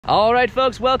All right,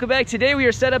 folks, welcome back. Today we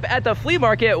are set up at the flea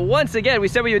market once again. We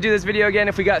said we would do this video again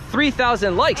if we got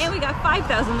 3,000 likes. And we got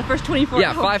 5,000 in the first 24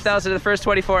 hours. Yeah, 5,000 in the first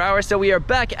 24 hours. So we are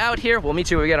back out here. We'll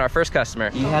meet you when we get our first customer.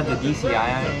 You had the DCI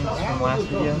irons from last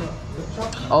video?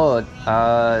 Oh,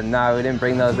 no, we didn't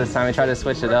bring those this time. We tried to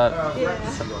switch it up.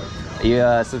 Yeah. Are you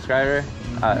a subscriber?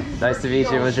 Nice to meet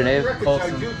you. What's your name?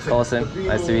 Colson. Colson.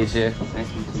 Nice to meet you.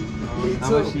 Nice to meet you.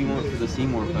 How much do you want for the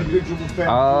Seymour footage?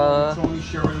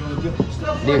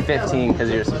 Do 15 because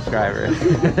you're a subscriber. And for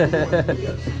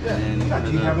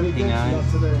the ping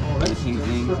eyes, the ping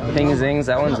zings? Ping zings,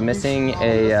 that one's missing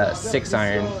a 6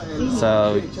 iron.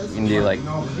 So you can do like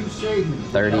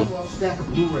 30. And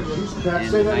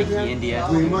the Nike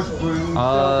NDS? You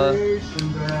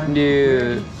can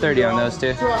do 30 on those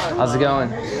two. How's it going?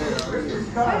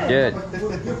 Good.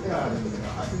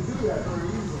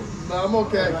 I'm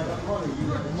okay.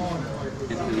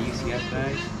 And for the UCF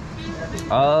bag?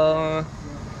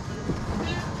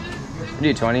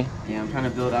 Do 20. Yeah, I'm trying to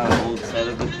build out an old set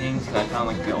of the pings because I found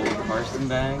like the old Carson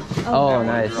bag. Oh,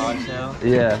 nice. Garage sale.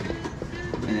 Yeah.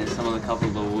 And then some of the couple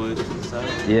of the woods and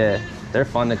stuff. Yeah. They're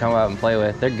fun to come out and play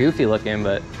with. They're goofy looking,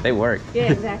 but they work.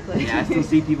 Yeah, exactly. Yeah, I still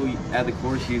see people at the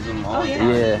course use them all the time.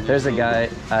 Yeah, there's a guy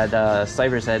at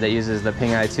Cypress Head that uses the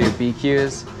Ping Eye 2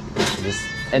 BQs. I'm just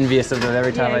envious of them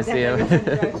every time I see him.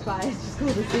 Drives by. It's just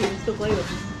cool to see him still play with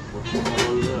them.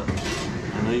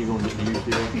 I know you're going to get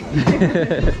the UCF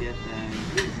bag.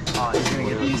 Oh, you're going to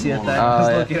get the UCF bag? Oh,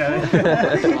 Just looking at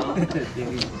it.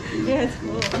 Yeah, it's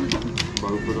cool.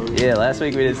 Yeah, last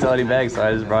week we didn't sell any bags, so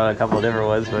I just brought a couple of different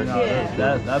ones. But Yeah.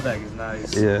 That bag is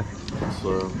nice. yeah.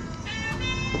 So,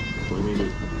 we need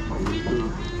it.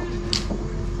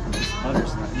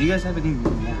 Putters. Do you guys have any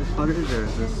more putters, or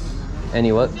is this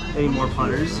Any what? any more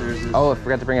putters, or is this? Oh, I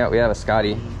forgot to bring out. We have a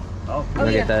Scotty. Oh, Let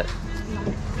me yeah. get that.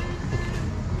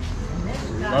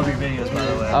 Love your videos, by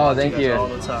the way. Oh, thank you. All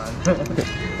the time.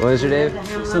 What was your name?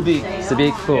 Sabi.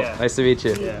 Sadiq. Cool. Yeah. Nice to meet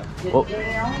you. Yeah. Well,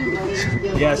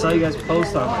 Yeah, I saw you guys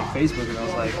post on like Facebook, and I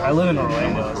was like, I live in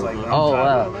Orlando. I was like, I'm oh driving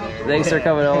wow. over there. Thanks for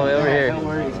coming all the way over Yeah, here. no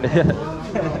worries.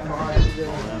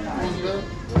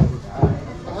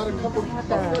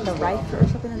 Have the rifle or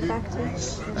something in the back too? I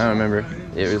don't remember.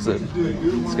 It was a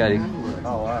Scotty.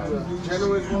 Oh wow.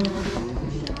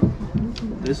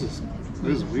 This is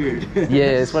weird.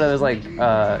 Yeah, it's what it was like. He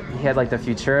had like the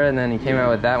Futura, and then he came out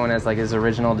with that one as like his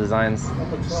original designs.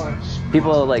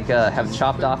 People like have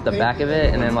chopped off the back of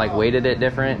it and then like weighted it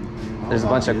different. There's a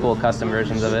bunch of cool custom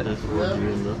versions of it.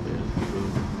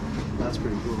 That's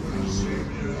pretty cool.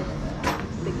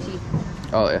 Big T.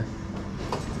 Oh yeah,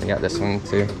 I got this one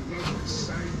too.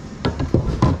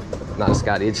 Not a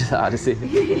Scotty, just Odyssey.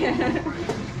 Yeah,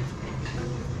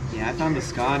 I found the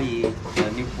Scotty,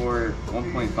 the Newport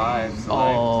 1.5. So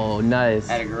Oh, nice.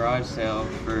 at a garage sale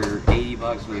for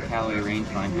 $80 with a Callaway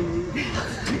rangefinder.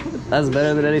 That's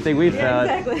better than anything we found.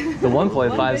 exactly. The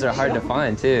 1.5s are hard to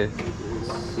find too.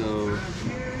 So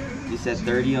you said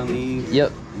 30 on these.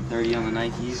 Yep. And 30 on the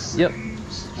Nikes. Yep.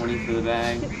 20 for the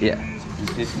bag. Yeah. And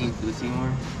 15 for the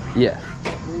Seymour. Yeah.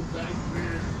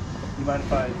 You mind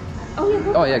if I? Oh yeah.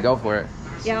 Go Oh yeah, go for it.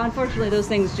 Yeah, unfortunately those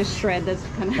things just shred. That's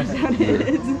kind of how it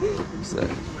is. So,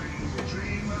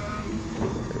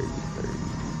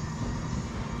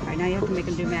 Alright, now you have to make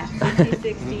them do math. 50,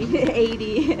 60,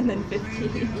 80, and then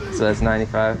 50. so that's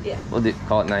 95. Yeah. We'll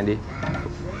call it 90.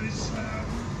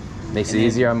 Makes it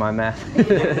easier on my math.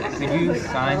 Could you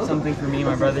sign something for me,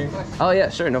 my brother? Oh yeah,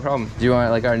 sure, no problem. Do you want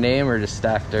like our name or just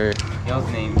stacked or? Y'all's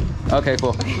name. Okay,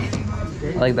 cool.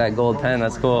 I like that gold pen.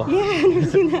 That's cool. Yeah, I've never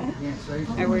seen that.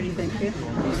 Alright, where do you think?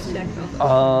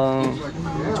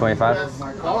 25. 25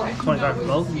 for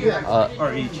both?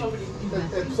 Or each?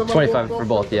 25 for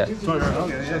both. Yeah. 20,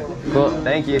 okay, yeah. Cool.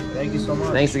 Thank you. Thank you so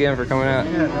much. Thanks again for coming out.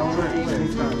 Yeah, no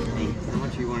worries. How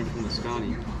much are you wanting from the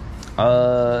Scotty?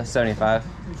 75.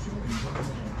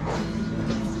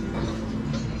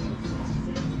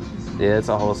 Yeah, it's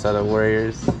a whole set of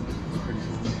Warriors.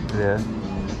 Yeah.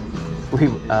 We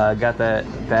got that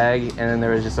bag, and then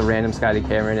there was just a random Scotty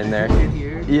Cameron in there.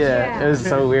 Yeah, it was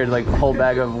so weird. Like a whole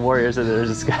bag of Warriors, and there was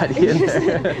a Scotty in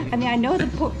there. I mean, I know the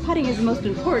putting is the most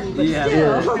important, but Yeah.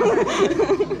 still.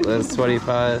 That's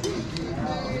 25.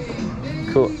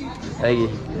 Cool. Thank you.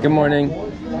 Good morning.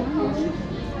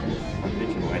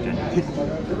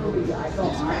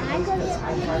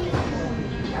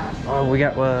 Oh, we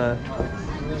got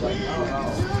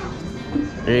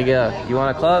there you go. You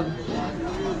want a club?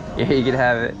 Here, you can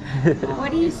have it.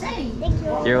 What do you say? Thank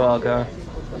you. You're welcome.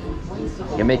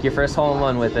 You can make your first hole in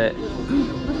one with it.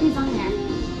 What is on there?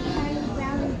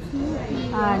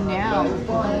 No.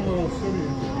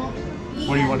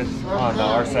 What do you want on the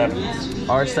R7s?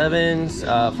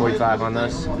 R7s, 45 on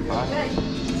those. Still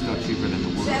cheaper than the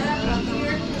wood.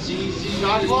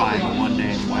 Just buying one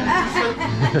day anyway.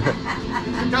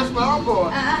 That's my uncle.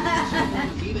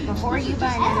 Before you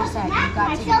buy another set, you've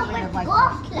got to get rid of like 8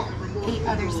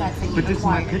 other sets that But you've this is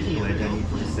my acquired. kitchen wedge I need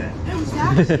for the set.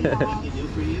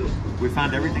 We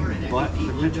found everything but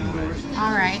the kitchen wedge.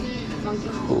 All right.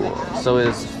 Cool. So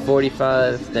it's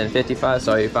 45, then 55,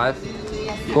 so are you 5?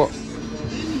 Cool.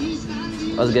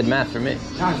 That was good math for me.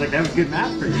 I was like, that was good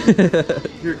math for you.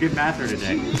 You're a good mather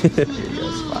today.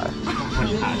 Yes, 5.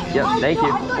 Yep, thank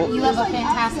you. Cool. You have a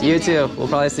fantastic You day. too. We'll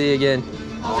probably see you again.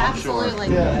 Absolutely.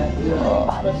 It's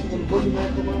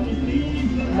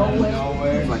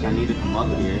like I need to come up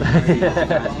here.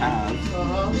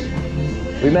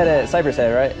 We met at Cypress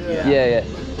Head, right? Yeah.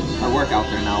 I work out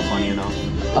there now, funny enough.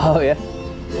 Oh, yeah.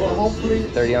 Hopefully.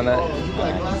 30 on that.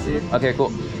 Okay,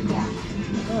 cool.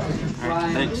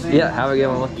 Alright, thanks. Yeah, have a good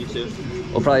one. You too.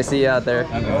 We'll probably see you out there.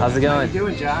 How's it going? How you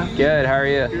doing, John? Good, how are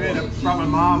you? Good. I brought my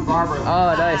mom, Barbara.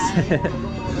 Oh, nice.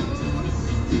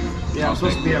 Yeah, I'm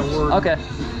supposed to be at work. Okay.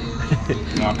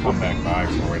 I'll come back by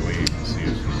before we leave and see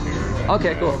if she's here.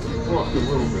 Okay, cool.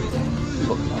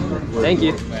 Thank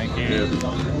you. Thank you.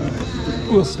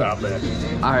 We'll stop back.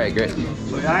 All right, great.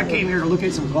 I came here to look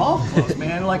at some golf clubs,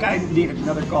 man. Like I need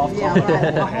another golf club.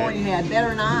 Yeah,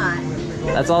 better not.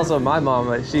 That's also my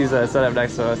mom. She's set up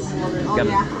next to us. Got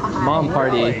a mom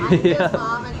party. Yeah.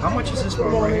 How much is this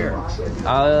one right here?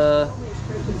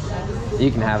 You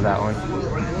can have that one.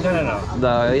 No.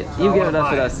 No, you give it up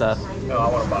for that stuff. No, I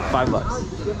want to buy it.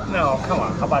 $5. No, come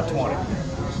on. How about 20?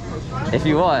 If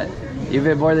you want. You've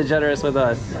been more than generous with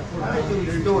us. I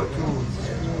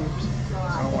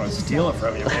don't want to steal it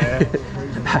from you, man.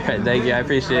 All right, thank you. I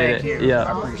appreciate Thank it. you. Yeah.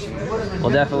 I appreciate it. We'll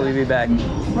definitely be back.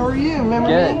 How are you? Remember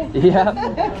me? Good. Yeah.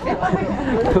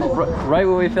 Right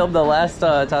when we filmed the last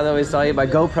time that we saw you, my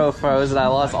GoPro froze and I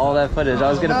lost all that footage. I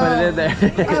was gonna put it in there.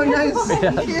 Oh, nice.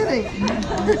 Yeah. Kidding.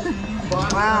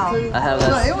 Wow. I have Well,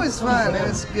 that. it was fun. It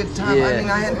was a good time. Yeah. I mean,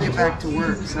 I had to get back to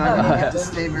work, so I didn't get to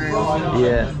stay very long.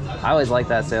 Yeah. I always like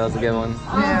that sale. It's a good one.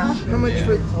 Yeah. How much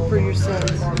for your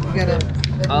sets? You got a...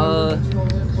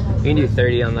 You can do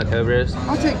 30 on the Cobras.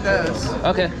 I'll take those.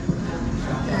 Okay.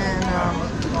 And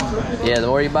Yeah, the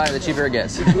more you buy, the cheaper it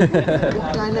gets. I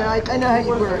know how you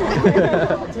work.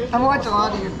 I'm watching a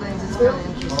lot of your things. It's really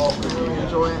interesting. I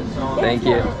enjoy it. Thank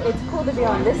you. It's cool to be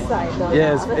on this side though.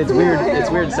 Yeah, it's weird. It's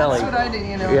weird selling. That's what I did,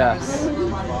 you know. Yeah.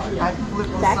 I flip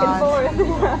the Back and side. forth.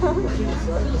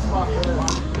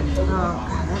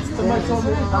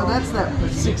 Oh, that's that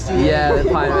 60. Yeah, the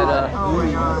pine Vita. Oh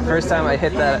my god. First time I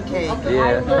hit that. Cake. I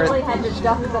Yeah. literally had to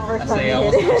duck the first time you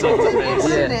hit it.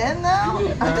 Put it Yeah. in now?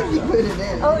 I think you put it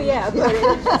in. Oh yeah, but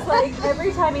it's just like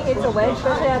every time he hits a wedge,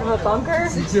 especially out of a bunker.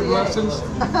 Give lessons.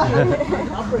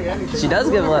 She does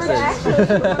give lessons.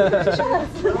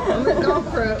 I'm a golf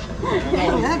pro.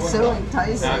 Dang, that's so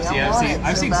enticing. I want it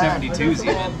I've so seen bad. 72s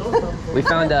even. We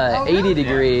found a 80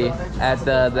 degree at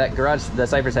that garage, the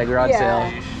Cypress Head garage Yeah.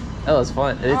 sale. That was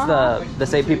fun. It's the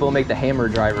same people who make the hammer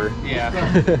driver. Yeah.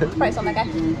 Price on that guy?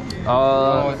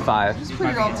 5. Put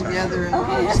it all together. And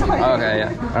Okay,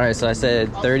 yeah. All right, so I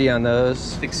said 30 on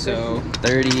those. I think so.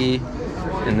 30,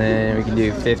 and then we can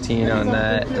do 15 on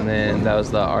that, and then that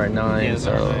was the R9, Yeah,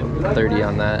 so R9. 30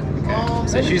 on that.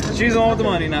 So she's the one with the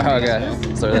money now. Okay,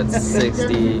 so that's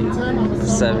 60,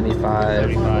 75.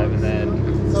 35 and then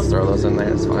Let's throw those in there,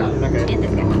 it's fine. okay. And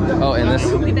this guy. Oh, and this?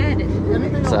 We've added.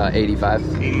 It's 85.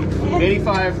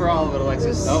 85 for all of it,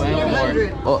 Alexis. Oh, and more.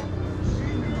 100. Oh,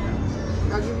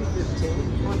 I'll give you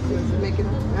 15. Want to make it?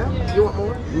 Yeah? You want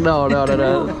more? no.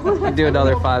 You do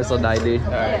another 5, so 90.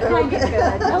 All right.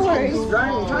 Good. No worries.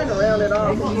 Trying to round it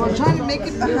off. I'm trying to make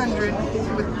it 100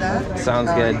 with that. Sounds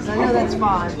good. I know that's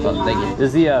fine. Well, thank you.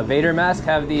 Does the Vader mask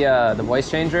have the voice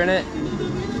changer in it?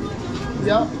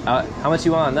 Yeah, How much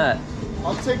you want on that?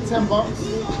 I'll take $10.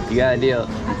 You got a deal.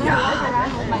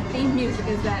 My theme music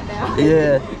is that now.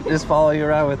 Yeah, just follow you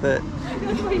around with it.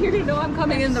 That's why you're gonna know I'm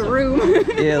coming in the room.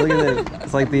 Yeah, look at it.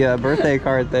 It's like the birthday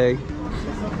card thing.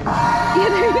 Yeah,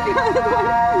 there you go. You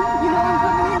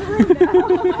know I'm coming in the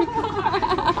room now.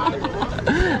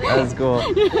 That's cool.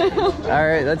 All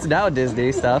right, that's now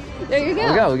Disney stuff. There you go.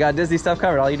 There we go. We got Disney stuff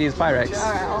covered. All you need is Pyrex.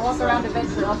 All right, I'll walk around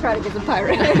eventually. I'll try to get some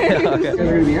pirate. Okay. You guys are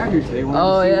gonna be out here today.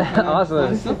 Oh yeah,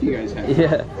 awesome. Stuff you guys have.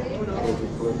 Yeah.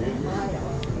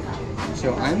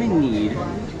 So I'm in need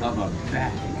of a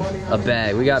bag. A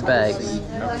bag. We got bags.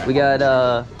 We got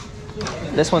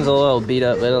this one's a little beat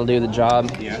up, but it'll do the job.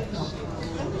 Yeah.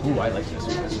 Ooh, I like this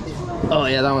one. Oh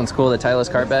yeah, that one's cool. The Titleist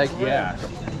cart bag. Yeah.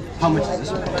 How much is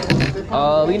this one?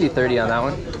 We can do 30 on that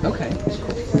one. Okay.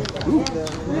 I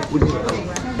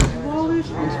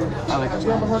like it.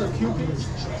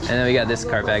 And then we got this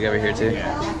cart bag over here too.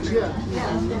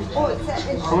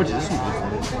 How much is this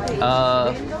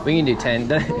one? We can do 10.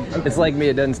 It's like me,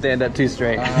 it doesn't stand up too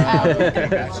straight.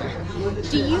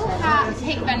 Do you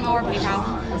take Venmo or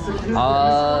PayPal?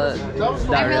 Not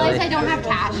I realize really. I don't have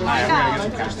cash.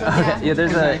 Okay, yeah,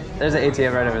 there's an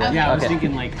ATM right over there. Yeah, I was Okay.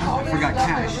 thinking like, oh, I forgot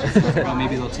cash. Well,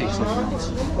 maybe they'll take something else.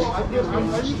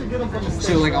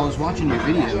 So like, I was watching your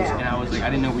videos, and I was like, I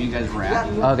didn't know where you guys were at.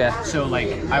 Okay. So like,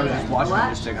 I was just watching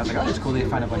it. I was like, oh, it's cool. They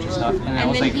find a bunch of stuff, and I And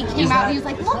was then like, he came out and he was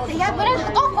like, look, they have one at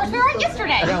the golf course we were at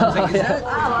yesterday. I was like, is that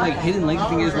like Hidden Lake? The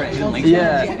thing is, we're at Hidden Lake.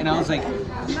 Yeah. And I was like,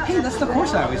 hey, that's the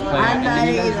course I always play at. And then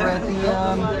you guys were at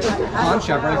the pawn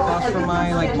shop right across from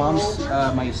my like mom's,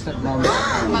 my stepmom's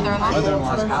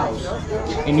mother-in-law's house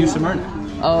in New Smyrna.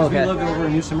 Oh, okay. We lived over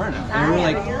in New Smyrna, and we were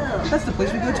like, that's the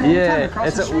place we go to all the time, Yeah, across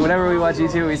it's the street. whenever we watch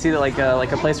YouTube, we see that like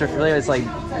a place for FLEA, it's like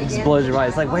it just blows your mind.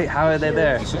 It's like, wait, how are they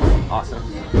there? Awesome.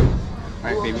 All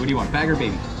right, baby, what do you want, bag or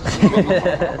baby?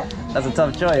 That's a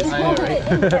tough choice. I know, right?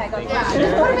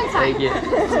 Thank you.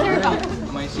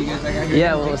 Might see you guys back out here.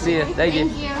 Yeah, we'll see you. Thank you.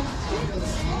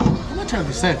 How much are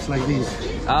the sets like these?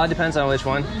 Depends on which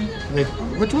one. Like,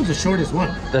 which one's the shortest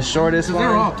one? The shortest one.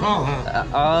 They're all tall,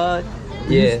 huh?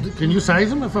 Yeah. Can you size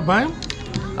them if I buy them?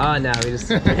 No, we just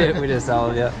we just sell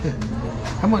them. Yeah.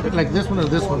 How much? Like this one or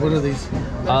this one? What are these?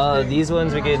 These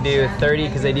ones we could do 30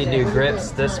 because they do grips.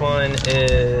 This one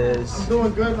is. I'm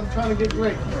doing good. I'm trying to get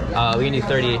great. We can do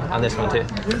 30 on this one too. You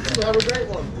two have a great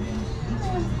one.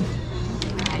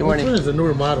 Good morning. Which one is the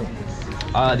newer model?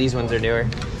 These ones are newer.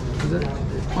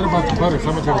 What about the putters?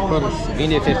 How much are the putters? We can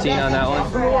do 15 on that one.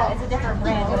 Yeah, it's a different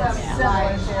brand. It's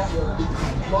similar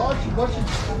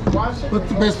What's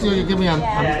the best deal you give me on this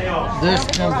and this?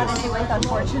 to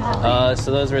unfortunately.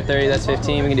 So those were 30. That's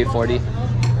 15. We can do 40.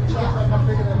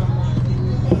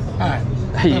 Alright.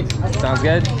 Sounds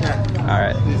good. Yeah. All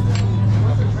right.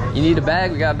 You need a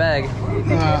bag? We got a bag.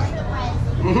 No.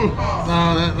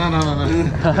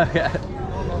 Okay.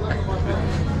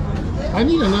 I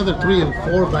need another 3 and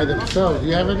 4 by themselves. Do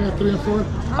you have any 3 and 4?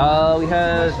 We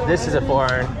have. This is a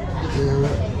 4-iron.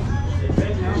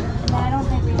 I don't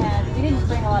think we had. We didn't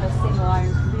bring a lot of single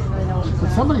irons. We didn't really know what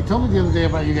was Somebody told me the other day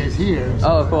about you guys here.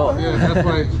 Oh, cool. Yeah,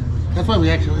 that's why we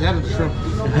actually added the shrimp.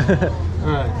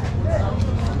 Alright.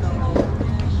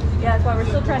 Yeah, that's why we're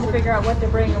still trying to figure out what to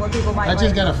bring and what people might I just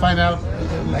like. gotta find out,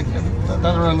 like,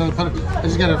 another putter. I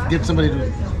just gotta get somebody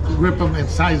to grip them and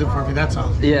size them for me, that's all.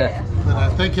 Yeah.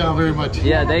 But thank y'all very much.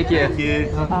 Yeah. Thank you.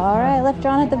 All right, left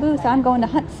John at the booth. I'm going to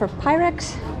hunt for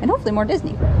Pyrex and hopefully more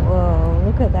Disney. Whoa,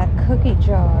 look at that cookie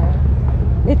jar.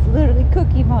 It's literally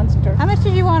Cookie Monster. How much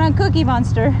did you want on Cookie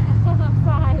Monster?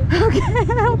 5. Okay, I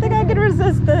don't think I can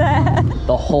resist that.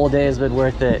 The whole day has been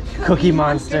worth it. Cookie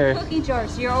Monster. Cookie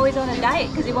jars. You're always on a diet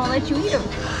because they won't let you eat them.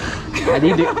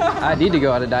 I need to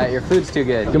go on a diet. Your food's too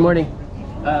good. Good morning.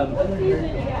 I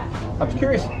was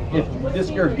curious if this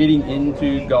year getting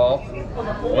into golf,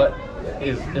 what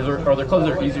are there clubs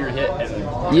that are easier to hit?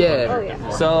 Yeah.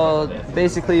 So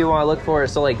basically, you want to look for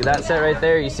like that set right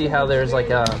there. You see how there's like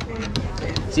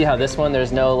see how this one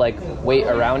there's no like weight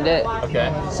around it.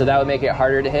 Okay. So that would make it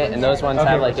harder to hit, and those ones Okay,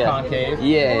 have like it's a concave.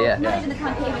 Yeah. Not even the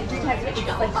concave, it just has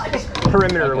like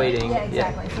Perimeter weighting. yeah,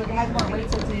 exactly. So it has more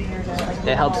weight, so it's easier to like.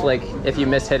 It helps like if you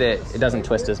miss hit it, it doesn't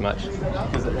twist as much.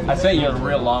 I sent you a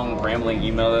real long rambling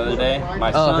email the other day.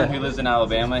 My son, okay. who lives in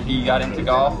Alabama, he got into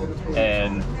golf,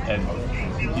 and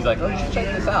he's like, oh, you should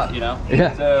check this out, you know?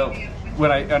 Yeah. So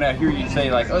when I hear you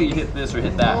say like, oh, you hit this or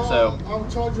hit that, so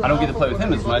I don't get to play with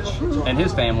him as much and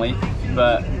his family,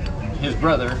 but his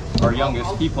brother, our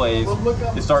youngest, he plays.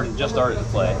 Just started to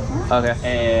play. Okay.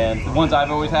 And the ones I've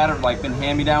always had have like been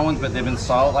hand-me-down ones, but they've been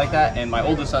solid like that. And my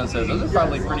oldest son says those are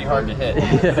probably pretty hard to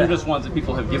hit. They're just ones that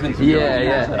people have given to me over the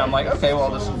years. And I'm like, okay, well,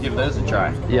 I'll just give those a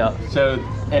try. Yeah. So,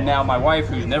 and now my wife,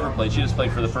 who's never played, she just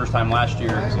played for the first time last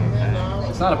year.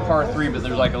 It's not a par 3, but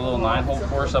there's like a little 9-hole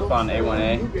course up on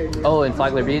A1A. Oh, in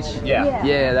Flagler Beach? Yeah.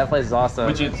 Yeah, that place is awesome.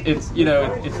 Which it's you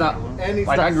know, it's not,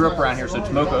 like I grew up around here, so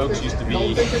Tomoka Oaks used to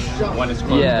be when it's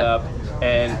closed up,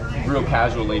 and real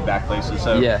casual laid back places.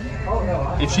 So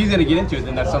if she's gonna get into it,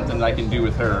 then that's something that I can do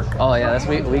with her. Oh yeah, that's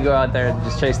we go out there and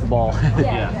just chase the ball.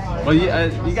 Yeah. Well, you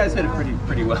guys hit it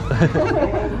pretty well.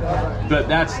 But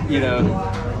that's, you know,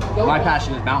 my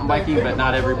passion is mountain biking, but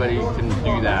not everybody can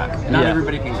do that. Not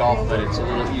everybody can golf, but it's a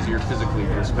little easier physically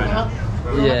to just kind of.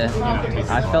 Yeah,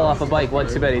 I fell off a bike one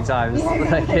too many times.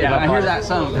 Yeah, I hear that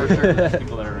some for sure.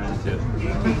 People that are into it.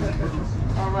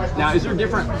 Now, is there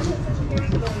different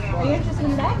Are you interested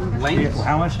in that? lengths?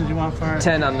 How much did you want for it?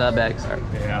 10 on the bag, sorry.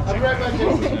 Yeah.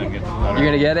 You're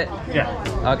gonna get it?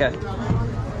 Yeah. Okay.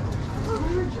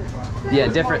 Yeah,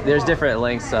 there's different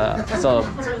lengths.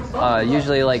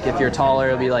 Usually, like if you're taller,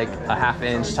 it'll be like a ½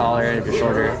 inch taller, and if you're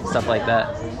shorter, stuff like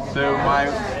that. So what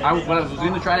I was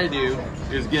going to try to do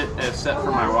is get a set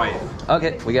for my wife.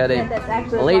 Okay, we got a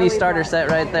lady starter set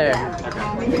right there.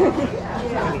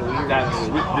 That's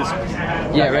this.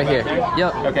 Yeah, right here.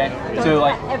 Yep. Okay. So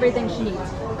like everything she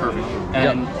needs. perfect.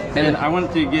 And then I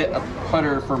wanted to get a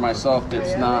putter for myself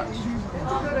that's not.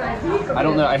 I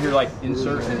don't know. I hear like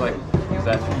insert is like. Is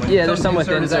that, yeah, there's some with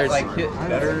inserts. Like hit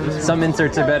better? Some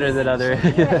inserts are better than other.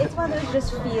 Yeah, it's one of those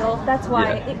just feel. That's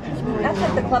why that's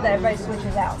like the club that everybody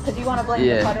switches out because you want to blame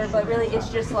the putter, but really it's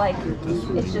just like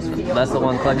it's just feel. That's the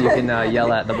one club you can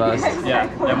yell at the most. Yeah.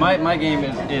 My game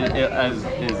is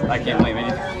I can't blame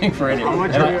anything for anything. How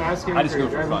much are you asking? I just go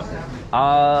for fun.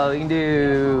 We can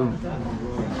do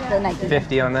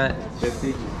 50 on that.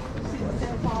 50.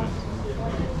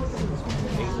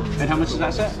 And how much is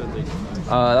that set?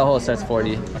 The whole set's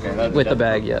 40. Okay, with the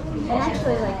bag, yeah. And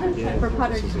actually, like for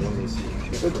putters,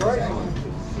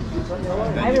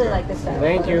 I really like this stuff.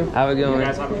 Thank you. Have a good one. You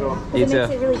It too.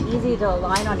 makes it really easy to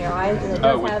align on your eyes, and it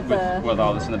does have the with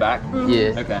all this in the back.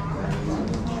 Yeah. Okay.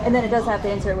 and then it does have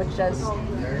the insert, which does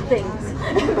things.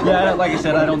 Yeah, like I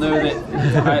said, I don't know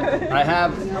that I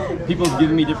have people have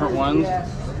given me different ones,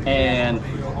 and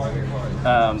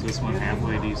this one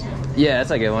halfway decent. Yeah,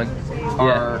 that's a good one.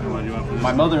 Yeah.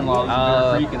 My mother-in-law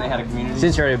was a freak, and they had a community.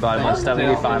 Since you already bought a bunch of stuff,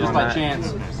 maybe 5 just on by that.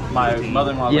 chance, my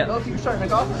mother-in-law was like, "Oh, if you're starting a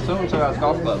golf, so-and-so has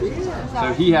golf clubs."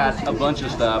 So he had a bunch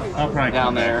of stuff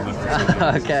down there.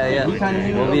 Okay, yeah. He kind of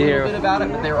knew we'll a be little here. bit about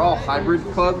it, but they were all hybrid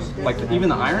clubs. Like even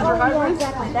the irons are Yeah, hybrid.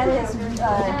 exactly. That is,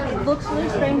 it looks really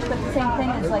strange, but the same thing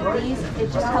is like these,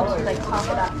 it just helps you like top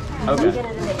it up. Okay. You get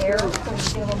it in the air, so you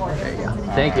get a little more.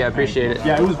 Thank you, I appreciate it.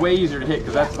 Yeah, it was way easier to hit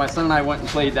because that's my son and I went and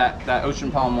played that Ocean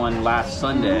Palm one last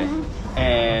Sunday,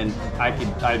 and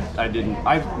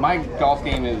my golf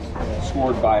game is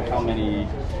scored by how many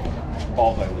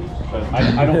balls I lose. But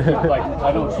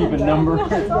I don't keep a number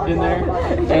in there.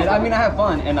 And I mean I have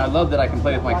fun, and I love that I can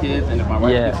play with my kids, and if my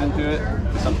wife gets into it,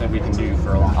 it's something we can do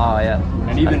for a long time. Oh yeah.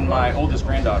 And even my oldest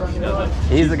granddaughter, she does it.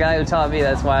 He's the guy who taught me.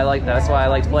 That's why I like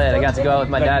to play it. I got to go out with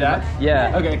my dad.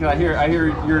 Yeah. Okay, because I hear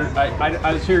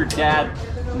I just hear Dad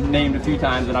named a few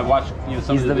times, and I've watched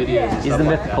some of the videos. He's the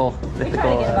mythical. Trying to get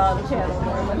him on the channel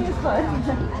more, but he's fun.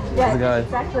 Yeah,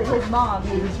 it's actually his mom.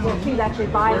 She's actually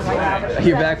buying right now. Are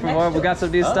you back from home? We got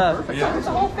some new stuff. It's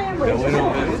a whole family.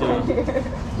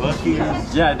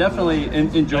 Yeah, definitely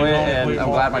enjoy it, and I'm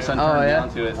glad my son turned me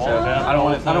onto it. So I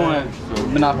don't want to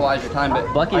monopolize your time, but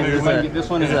Buc-ee's is this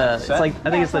one it's like I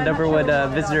think it's the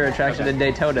 #1 visitor attraction in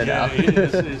Daytona now.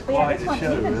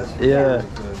 Yeah.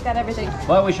 It's got everything.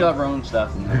 Well, we should have our own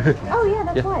stuff. Oh yeah,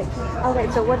 that's right. Okay,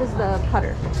 so what is the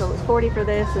putter? So it's 40 for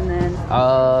this, and then.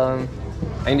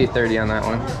 I can do 30 on that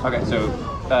one. Okay, so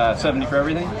 70 for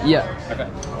everything. Yeah. Okay.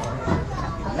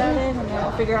 Put that in, and then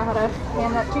I'll figure out how to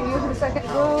hand that to you in the second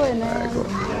row, and then.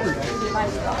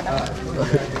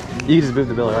 You can just move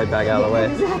the bill right back out of the way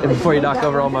before you knock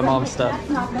over all my mom's stuff.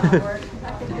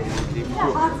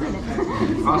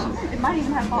 Awesome. It might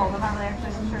even have balls. I'm not really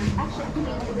actually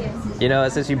sure. You know,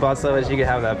 since you bought so much, you can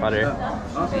have that putter.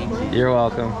 You're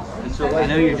welcome. I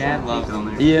know your dad loves it on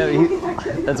there. Yeah,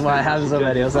 that's why I have so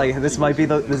many. I was like, this might be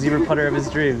the zebra putter of his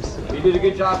dreams. You did a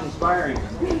good job inspiring.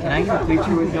 Can I get a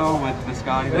picture with y'all with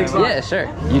Scotty? Yeah, sure.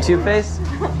 YouTube face.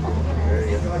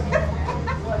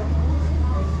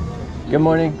 Good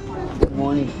morning. Good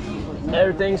morning.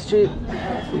 Everything's cheap.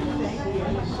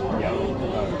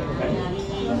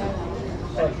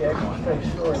 I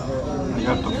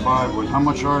got the 5 ones. How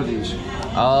much are these?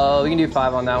 Oh, we can do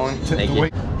 5 on that one. Thank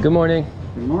you. Good morning.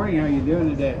 Good morning. How you doing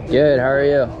today? Good. How are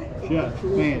you? Just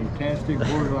fantastic,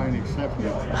 borderline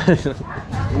exceptional.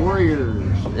 Warriors.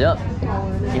 Yep.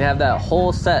 You can have that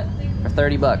whole set for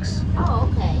 $30. Oh,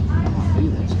 okay.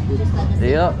 Just like the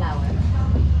Yep. flower.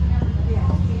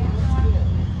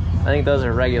 I think those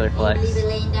are regular flex. Leave it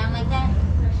laying down like that?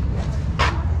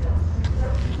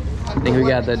 I think we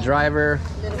got the driver,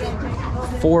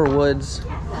 4 woods,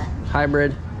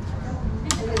 hybrid.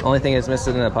 Only thing that's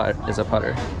missing in the putter is a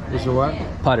putter. Is a what?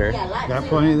 Putter. Got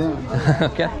plenty of that.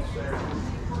 Okay.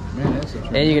 Man, that's a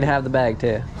And you can have the bag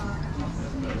too.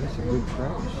 That's a good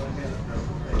price.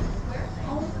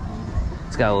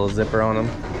 It's got a little zipper on them.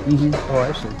 Oh,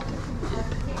 I see.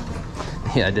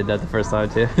 Yeah, I did that the first time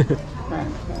too.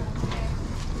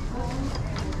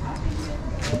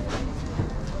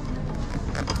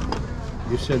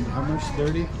 You said how much?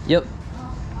 30? Yep.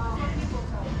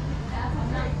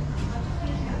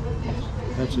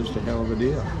 That's just a hell of a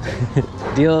deal.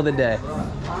 Deal of the day.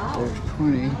 There's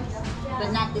 20.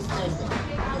 But not this Thursday,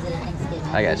 because of Thanksgiving.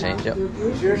 I got change, yep.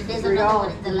 There's another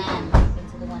one in the land. Been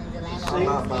to the one in the land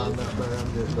on Wednesdays.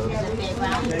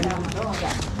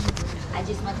 I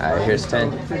just went to All right, here's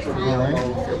 10.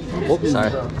 Oops,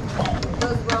 sorry.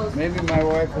 Maybe my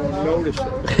wife won't notice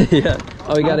it. Yeah.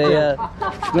 Oh, we got a. There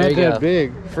Not you go. that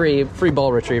big. Free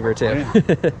bowl retriever too. Yeah. You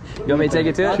want me to take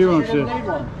it to She it? wants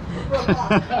to.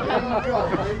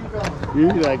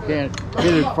 Usually I can't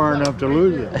hit it far enough to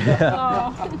lose it.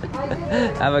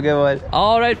 Have a good one.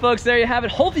 All right, folks, there you have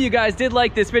it. Hopefully you guys did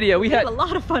like this video. We had a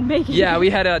lot of fun making it. Yeah, we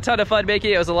had a ton of fun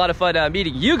making it. It was a lot of fun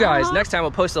meeting you guys. Next time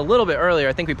we'll post a little bit earlier.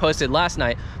 I think we posted last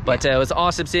night, but it was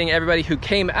awesome seeing everybody who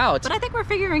came out. But I think we're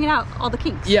figuring it out, all the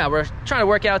kinks. Yeah, we're trying to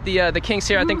work out the kinks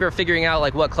here. I think we're figuring out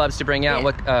like what clubs to bring out,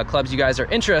 what clubs you guys are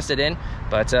interested in.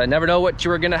 But never know what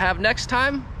you were gonna have next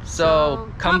time. So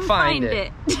come find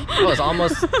it. That was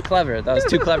almost clever. That was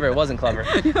too clever. It wasn't clever.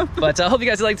 But I hope you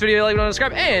guys liked this video. Like,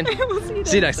 subscribe, and We'll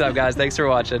see you next time, guys. Thanks for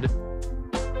watching.